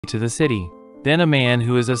to the city. Then a man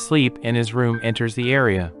who is asleep in his room enters the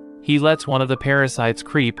area. He lets one of the parasites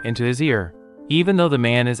creep into his ear. Even though the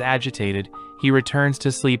man is agitated, he returns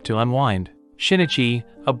to sleep to unwind. Shinichi,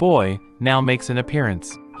 a boy, now makes an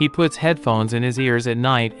appearance. He puts headphones in his ears at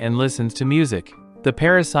night and listens to music. The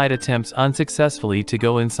parasite attempts unsuccessfully to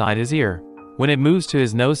go inside his ear. When it moves to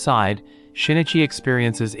his nose side, Shinichi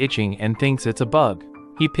experiences itching and thinks it's a bug.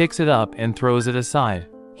 He picks it up and throws it aside.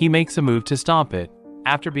 He makes a move to stomp it.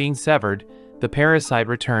 After being severed, the parasite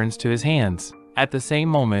returns to his hands. At the same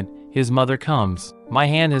moment, his mother comes. "My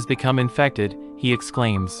hand has become infected," he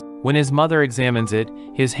exclaims. When his mother examines it,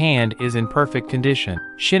 his hand is in perfect condition.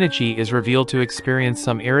 Shinichi is revealed to experience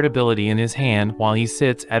some irritability in his hand while he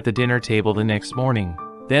sits at the dinner table the next morning.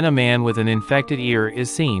 Then a man with an infected ear is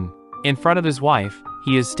seen. In front of his wife,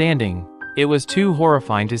 he is standing. It was too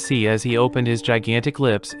horrifying to see as he opened his gigantic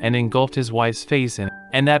lips and engulfed his wife's face in it.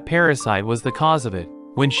 And that parasite was the cause of it.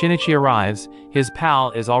 When Shinichi arrives, his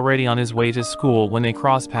pal is already on his way to school when they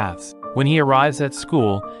cross paths. When he arrives at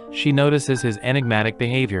school, she notices his enigmatic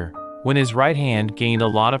behavior. When his right hand gained a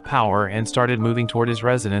lot of power and started moving toward his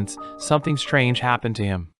residence, something strange happened to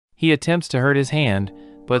him. He attempts to hurt his hand,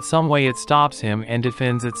 but some way it stops him and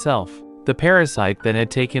defends itself. The parasite that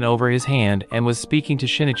had taken over his hand and was speaking to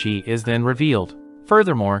Shinichi is then revealed.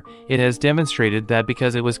 Furthermore, it has demonstrated that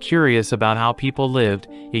because it was curious about how people lived,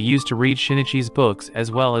 it used to read Shinichi's books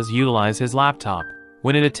as well as utilize his laptop.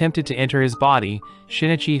 When it attempted to enter his body,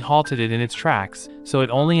 Shinichi halted it in its tracks, so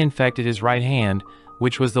it only infected his right hand,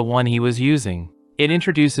 which was the one he was using. It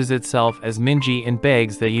introduces itself as Minji and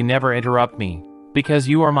begs that you never interrupt me. Because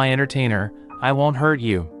you are my entertainer, I won't hurt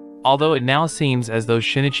you. Although it now seems as though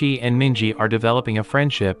Shinichi and Minji are developing a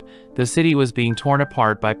friendship, the city was being torn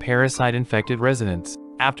apart by parasite-infected residents.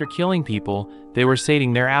 After killing people, they were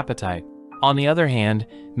sating their appetite. On the other hand,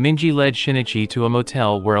 Minji led Shinichi to a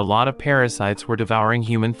motel where a lot of parasites were devouring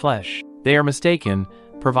human flesh. They are mistaken,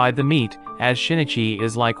 provide the meat, as Shinichi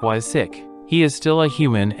is likewise sick. He is still a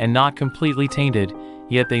human and not completely tainted,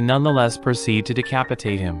 yet they nonetheless proceed to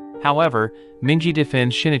decapitate him. However, Minji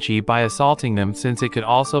defends Shinichi by assaulting them since it could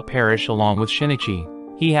also perish along with Shinichi.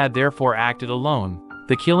 He had therefore acted alone.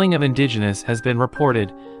 The killing of indigenous has been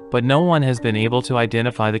reported, but no one has been able to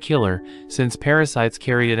identify the killer, since parasites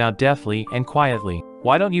carried it out deftly and quietly.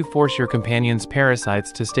 "Why don't you force your companion's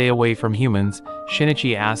parasites to stay away from humans?"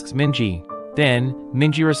 Shinichi asks Minji. Then,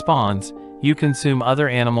 Minji responds, "You consume other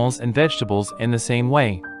animals and vegetables in the same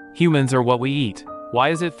way. Humans are what we eat. Why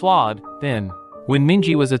is it flawed, then?" When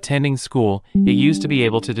Minji was attending school, it used to be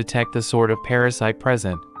able to detect the sort of parasite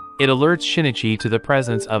present. It alerts Shinichi to the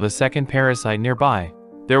presence of a second parasite nearby.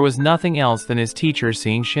 There was nothing else than his teacher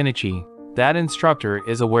seeing Shinichi. That instructor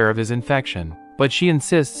is aware of his infection, but she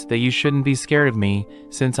insists that you shouldn't be scared of me,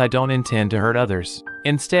 since I don't intend to hurt others.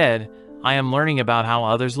 Instead, I am learning about how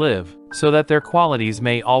others live, so that their qualities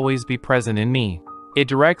may always be present in me. It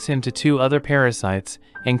directs him to two other parasites,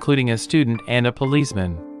 including a student and a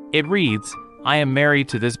policeman. It reads, "I am married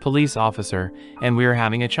to this police officer, and we are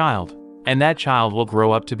having a child. And that child will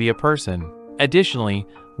grow up to be a person. Additionally,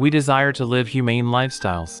 we desire to live humane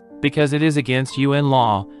lifestyles. Because it is against UN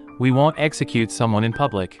law, we won't execute someone in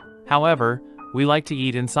public. However, we like to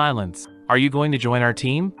eat in silence. Are you going to join our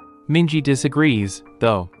team?" Minji disagrees,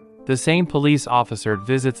 though. The same police officer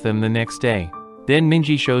visits them the next day. Then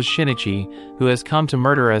Minji shows Shinichi, who has come to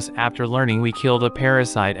murder us after learning we killed a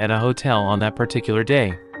parasite at a hotel on that particular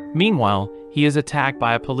day. Meanwhile, he is attacked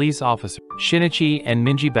by a police officer. Shinichi and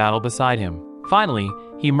Minji battle beside him. Finally,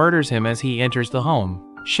 he murders him as he enters the home.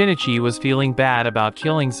 Shinichi was feeling bad about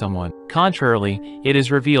killing someone. Contrarily, it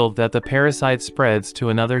is revealed that the parasite spreads to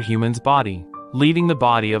another human's body, leaving the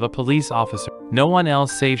body of a police officer. No one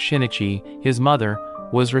else save Shinichi, his mother,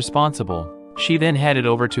 was responsible. She then headed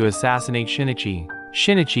over to assassinate Shinichi.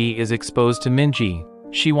 Shinichi is exposed to Minji.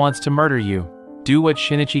 "She wants to murder you. Do what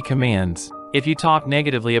Shinichi commands. If you talk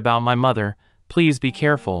negatively about my mother, please be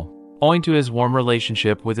careful." Owing to his warm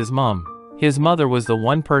relationship with his mom, his mother was the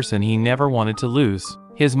one person he never wanted to lose.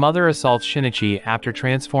 His mother assaults Shinichi after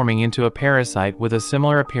transforming into a parasite with a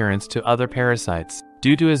similar appearance to other parasites.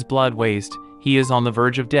 Due to his blood waste, he is on the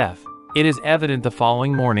verge of death. It is evident the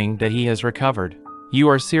following morning that he has recovered. "You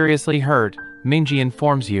are seriously hurt," Minji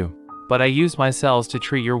informs you. "But I used my cells to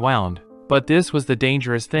treat your wound." But this was the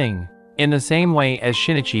dangerous thing. In the same way as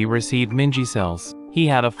Shinichi received Minji cells, he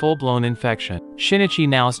had a full-blown infection. Shinichi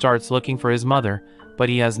now starts looking for his mother, but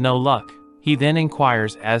he has no luck. He then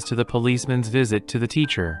inquires as to the policeman's visit to the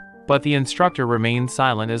teacher, but the instructor remains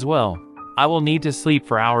silent as well. "I will need to sleep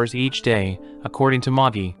for hours each day, according to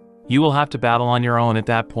Magi. You will have to battle on your own at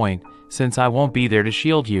that point, since I won't be there to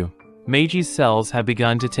shield you." Meiji's cells have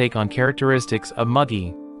begun to take on characteristics of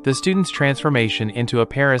Muggy. The student's transformation into a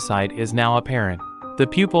parasite is now apparent. The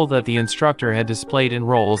pupil that the instructor had displayed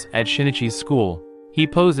enrolls at Shinichi's school. He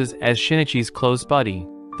poses as Shinichi's close buddy.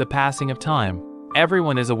 The passing of time.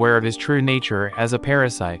 Everyone is aware of his true nature as a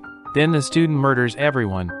parasite. Then the student murders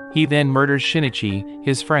everyone. He then murders Shinichi,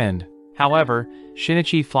 his friend. However,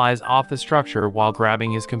 Shinichi flies off the structure while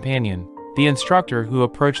grabbing his companion. The instructor who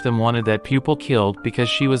approached them wanted that pupil killed because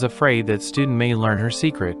she was afraid that student may learn her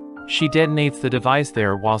secret. She detonates the device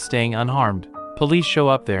there while staying unharmed. Police show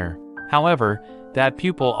up there. However, that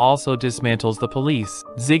pupil also dismantles the police.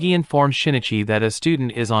 Ziggy informs Shinichi that a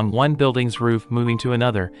student is on one building's roof moving to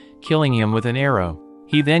another, killing him with an arrow.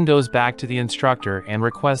 He then goes back to the instructor and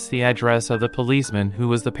requests the address of the policeman who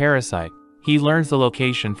was the parasite. He learns the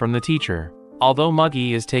location from the teacher. Although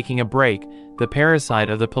Muggy is taking a break, the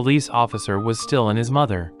parasite of the police officer was still in his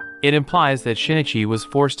mother. It implies that Shinichi was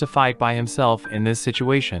forced to fight by himself in this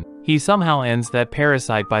situation. He somehow ends that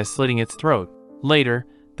parasite by slitting its throat. Later,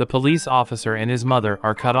 the police officer and his mother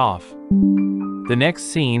are cut off. The next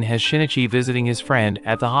scene has Shinichi visiting his friend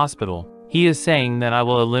at the hospital. He is saying that I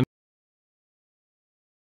will eliminate